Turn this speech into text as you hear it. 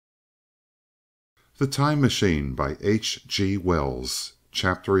The Time Machine by H. G. Wells.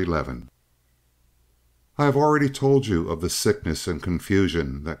 Chapter 11. I have already told you of the sickness and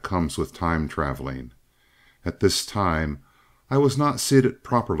confusion that comes with time traveling. At this time I was not seated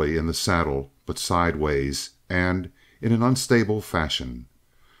properly in the saddle, but sideways and in an unstable fashion.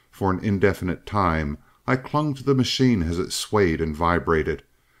 For an indefinite time I clung to the machine as it swayed and vibrated,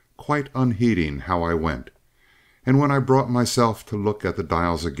 quite unheeding how I went. And when I brought myself to look at the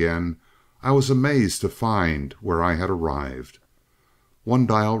dials again, I was amazed to find where I had arrived. One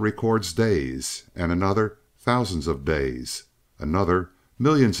dial records days, and another thousands of days, another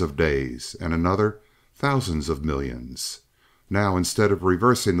millions of days, and another thousands of millions. Now, instead of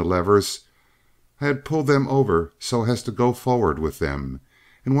reversing the levers, I had pulled them over so as to go forward with them,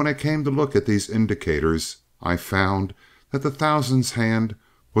 and when I came to look at these indicators, I found that the thousands hand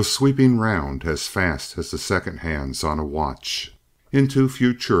was sweeping round as fast as the second hands on a watch, into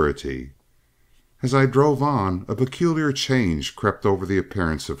futurity. As I drove on, a peculiar change crept over the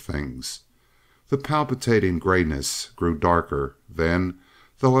appearance of things. The palpitating grayness grew darker, then,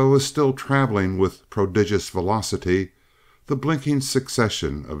 though I was still traveling with prodigious velocity, the blinking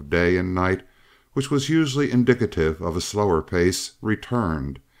succession of day and night, which was usually indicative of a slower pace,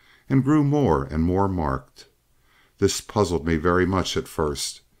 returned, and grew more and more marked. This puzzled me very much at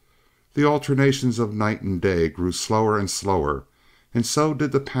first. The alternations of night and day grew slower and slower, and so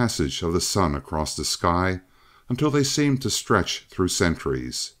did the passage of the sun across the sky, until they seemed to stretch through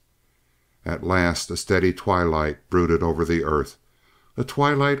centuries. At last a steady twilight brooded over the earth, a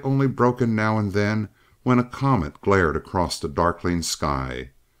twilight only broken now and then when a comet glared across the darkling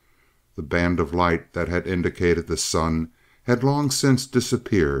sky. The band of light that had indicated the sun had long since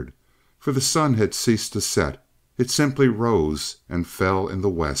disappeared, for the sun had ceased to set. It simply rose and fell in the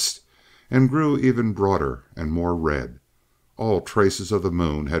west, and grew even broader and more red. All traces of the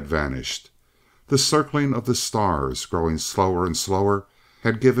moon had vanished. The circling of the stars, growing slower and slower,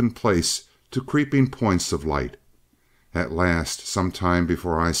 had given place to creeping points of light. At last, some time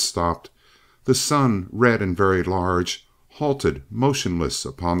before I stopped, the sun, red and very large, halted motionless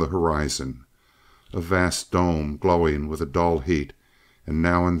upon the horizon, a vast dome glowing with a dull heat, and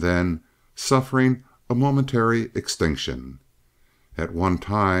now and then suffering a momentary extinction. At one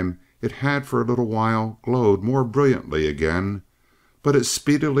time it had for a little while glowed more brilliantly again, but it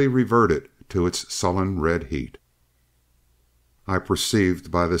speedily reverted to its sullen red heat. I perceived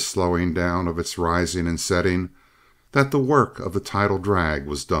by this slowing down of its rising and setting that the work of the tidal drag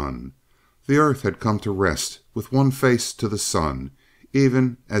was done. The earth had come to rest with one face to the sun,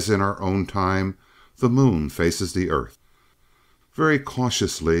 even as in our own time the moon faces the earth. Very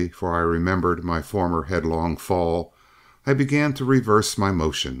cautiously, for I remembered my former headlong fall, I began to reverse my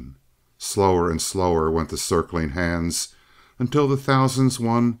motion. Slower and slower went the circling hands, until the thousands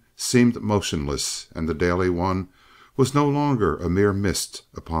one seemed motionless, and the daily one was no longer a mere mist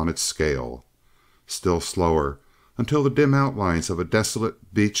upon its scale. Still slower, until the dim outlines of a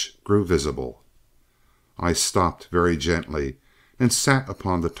desolate beach grew visible. I stopped very gently and sat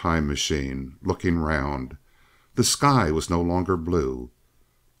upon the time machine, looking round. The sky was no longer blue.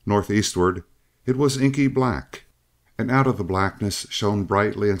 Northeastward it was inky black, and out of the blackness shone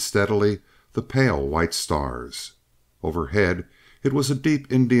brightly and steadily the pale white stars. Overhead it was a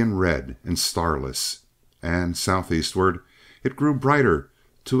deep Indian red and starless, and southeastward it grew brighter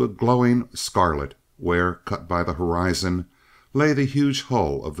to a glowing scarlet, where, cut by the horizon, lay the huge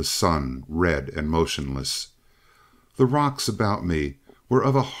hull of the sun, red and motionless. The rocks about me were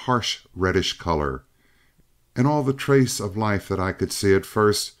of a harsh reddish color, and all the trace of life that I could see at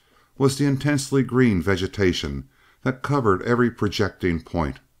first was the intensely green vegetation that covered every projecting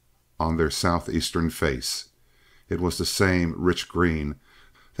point on their southeastern face. It was the same rich green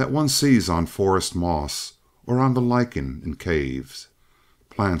that one sees on forest moss or on the lichen in caves.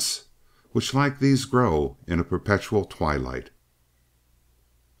 Plants which like these grow in a perpetual twilight.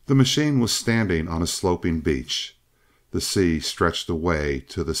 The machine was standing on a sloping beach. The sea stretched away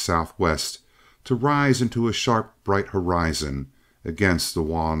to the southwest to rise into a sharp bright horizon against the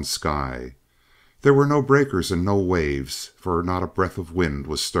wan sky. There were no breakers and no waves, for not a breath of wind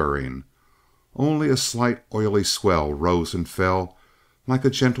was stirring. Only a slight oily swell rose and fell like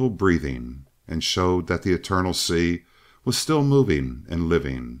a gentle breathing, and showed that the eternal sea was still moving and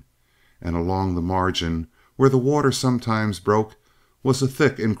living. And along the margin, where the water sometimes broke, was a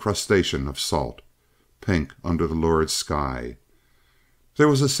thick incrustation of salt, pink under the lurid sky. There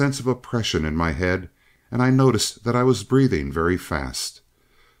was a sense of oppression in my head, and I noticed that I was breathing very fast.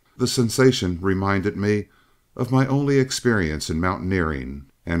 The sensation reminded me of my only experience in mountaineering,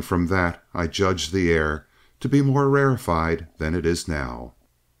 and from that I judged the air to be more rarefied than it is now.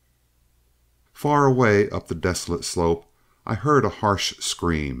 Far away up the desolate slope I heard a harsh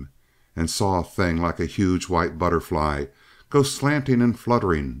scream, and saw a thing like a huge white butterfly go slanting and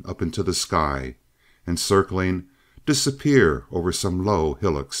fluttering up into the sky, and circling, disappear over some low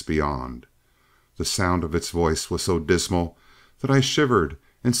hillocks beyond. The sound of its voice was so dismal that I shivered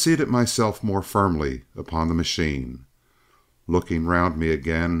and seated myself more firmly upon the machine. Looking round me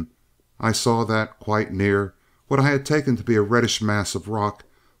again, I saw that, quite near, what I had taken to be a reddish mass of rock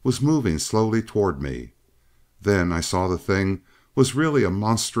was moving slowly toward me. Then I saw the thing was really a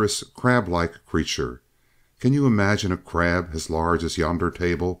monstrous crab-like creature. Can you imagine a crab as large as yonder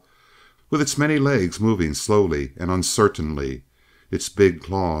table, with its many legs moving slowly and uncertainly, its big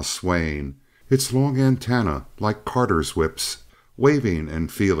claws swaying, its long antennae like carters' whips waving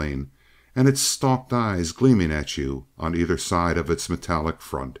and feeling, and its stalked eyes gleaming at you on either side of its metallic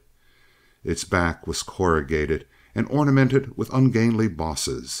front? Its back was corrugated and ornamented with ungainly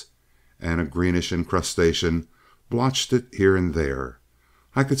bosses, and a greenish incrustation blotched it here and there.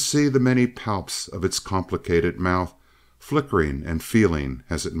 I could see the many palps of its complicated mouth flickering and feeling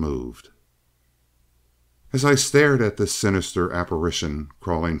as it moved. As I stared at this sinister apparition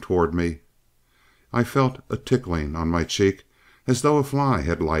crawling toward me, I felt a tickling on my cheek as though a fly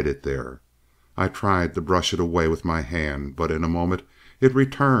had lighted there. I tried to brush it away with my hand, but in a moment it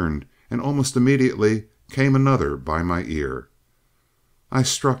returned, and almost immediately came another by my ear. I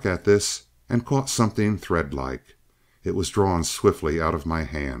struck at this and caught something thread-like. It was drawn swiftly out of my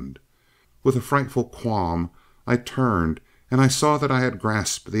hand. With a frightful qualm, I turned, and I saw that I had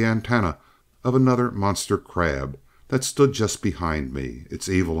grasped the antenna of another monster crab that stood just behind me. Its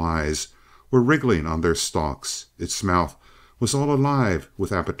evil eyes were wriggling on their stalks, its mouth was all alive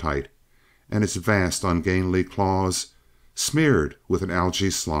with appetite, and its vast ungainly claws, smeared with an algae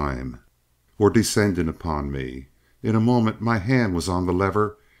slime, were descending upon me. In a moment my hand was on the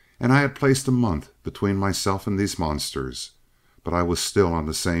lever, and I had placed a month between myself and these monsters. But I was still on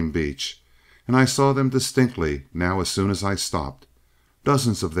the same beach, and I saw them distinctly now as soon as I stopped.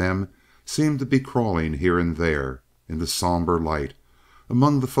 Dozens of them seemed to be crawling here and there in the somber light,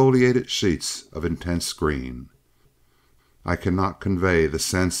 among the foliated sheets of intense green. I cannot convey the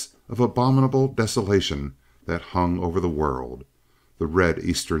sense of abominable desolation that hung over the world, the red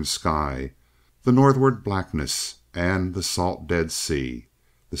eastern sky, the northward blackness, and the salt Dead Sea,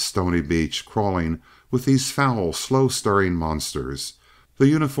 the stony beach crawling with these foul, slow-stirring monsters, the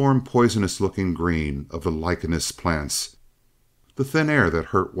uniform poisonous-looking green of the lichenous plants, the thin air that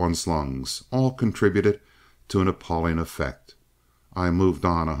hurt one's lungs, all contributed to an appalling effect. I moved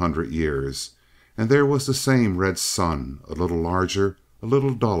on 100 years, and there was the same red sun, a little larger, a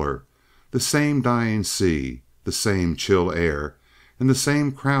little duller, the same dying sea, the same chill air, and the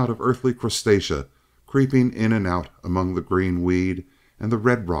same crowd of earthly crustacea creeping in and out among the green weed and the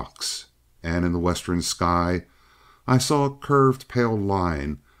red rocks. And in the western sky I saw a curved pale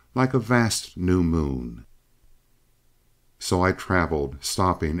line like a vast new moon. So I traveled,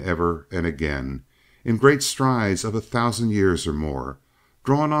 stopping ever and again, in great strides of 1,000 years or more,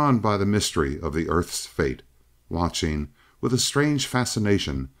 drawn on by the mystery of the earth's fate, watching with a strange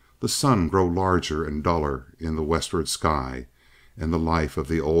fascination the sun grow larger and duller in the westward sky, and the life of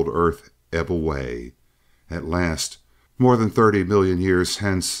the old earth ebb away. At last, more than 30 million years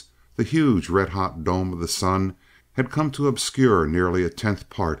hence, the huge red-hot dome of the sun had come to obscure nearly 1/10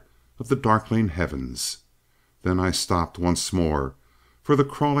 part of the darkling heavens. Then I stopped once more, for the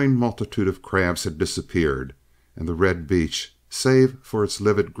crawling multitude of crabs had disappeared, and the red beach, save for its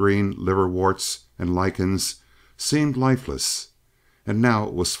livid green liverworts and lichens, seemed lifeless. And now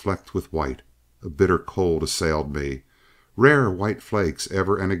it was flecked with white. A bitter cold assailed me. Rare white flakes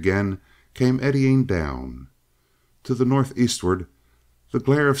ever and again came eddying down. To the northeastward the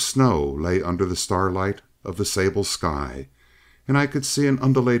glare of snow lay under the starlight of the sable sky, and I could see an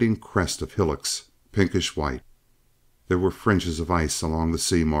undulating crest of hillocks, pinkish white. There were fringes of ice along the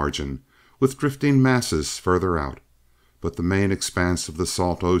sea margin, with drifting masses further out, but the main expanse of the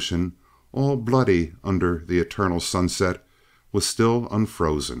salt ocean, all bloody under the eternal sunset, was still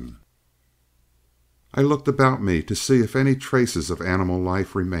unfrozen. I looked about me to see if any traces of animal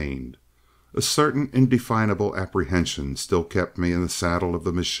life remained. A certain indefinable apprehension still kept me in the saddle of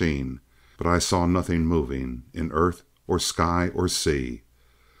the machine, but I saw nothing moving in earth or sky or sea.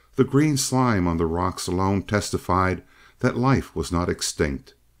 The green slime on the rocks alone testified that life was not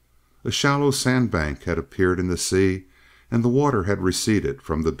extinct. A shallow sandbank had appeared in the sea, and the water had receded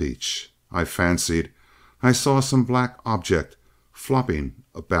from the beach. I fancied I saw some black object flopping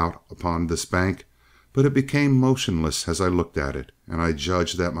about upon this bank, but it became motionless as I looked at it, and I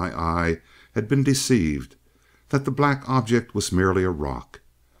judged that my eye had been deceived, that the black object was merely a rock.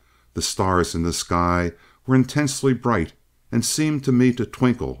 The stars in the sky were intensely bright and seemed to me to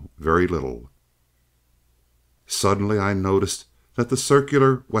twinkle very little. Suddenly I noticed that the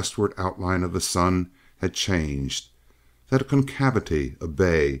circular westward outline of the sun had changed, that a concavity, a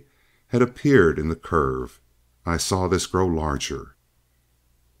bay, had appeared in the curve. I saw this grow larger.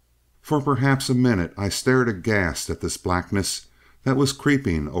 For perhaps a minute I stared aghast at this blackness that was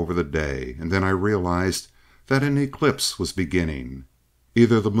creeping over the day, and then I realized that an eclipse was beginning.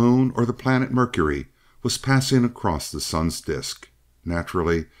 Either the moon or the planet Mercury was passing across the sun's disk.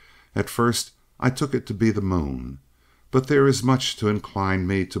 Naturally, at first I took it to be the moon, but there is much to incline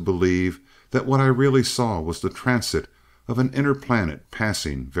me to believe that what I really saw was the transit of an inner planet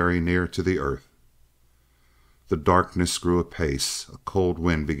passing very near to the earth. The darkness grew apace. A cold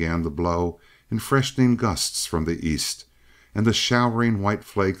wind began to blow in freshening gusts from the east, and the showering white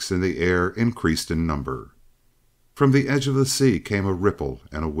flakes in the air increased in number. From the edge of the sea came a ripple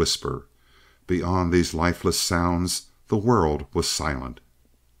and a whisper. Beyond these lifeless sounds the world was silent.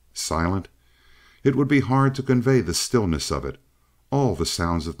 Silent? It would be hard to convey the stillness of it. All the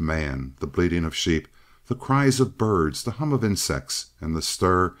sounds of man, the bleating of sheep, the cries of birds, the hum of insects, and the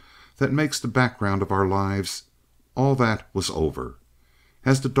stir that makes the background of our lives, all that was over.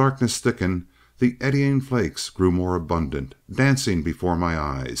 As the darkness thickened, the eddying flakes grew more abundant, dancing before my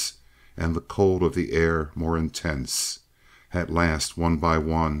eyes, and the cold of the air more intense. At last, one by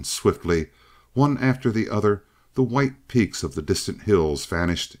one, swiftly, one after the other, the white peaks of the distant hills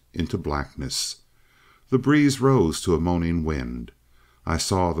vanished into blackness. The breeze rose to a moaning wind. I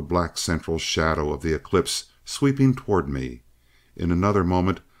saw the black central shadow of the eclipse sweeping toward me. In another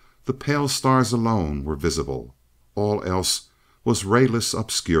moment the pale stars alone were visible. All else was rayless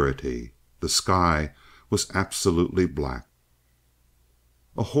obscurity. The sky was absolutely black.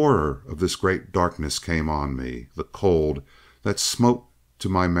 A horror of this great darkness came on me. The cold that smote to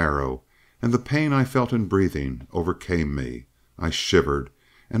my marrow and the pain I felt in breathing overcame me. I shivered,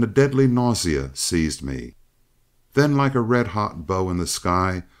 and a deadly nausea seized me. Then, like a red-hot bow in the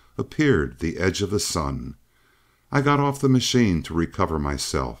sky, appeared the edge of the sun. I got off the machine to recover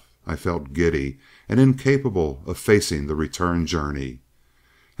myself. I felt giddy and incapable of facing the return journey.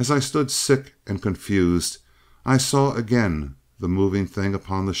 As I stood sick and confused, I saw again the moving thing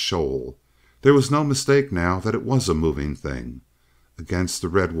upon the shoal. There was no mistake now that it was a moving thing against the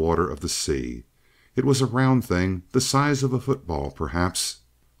red water of the sea. It was a round thing, the size of a football, perhaps,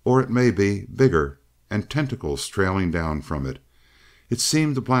 or it may be bigger, and tentacles trailing down from it. It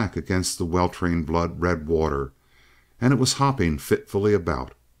seemed black against the weltering blood-red water, and it was hopping fitfully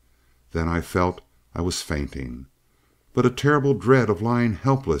about. Then I felt I was fainting. But a terrible dread of lying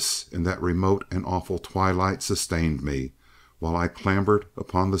helpless in that remote and awful twilight sustained me, while I clambered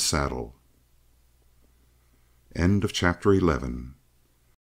upon the saddle. End of chapter 11.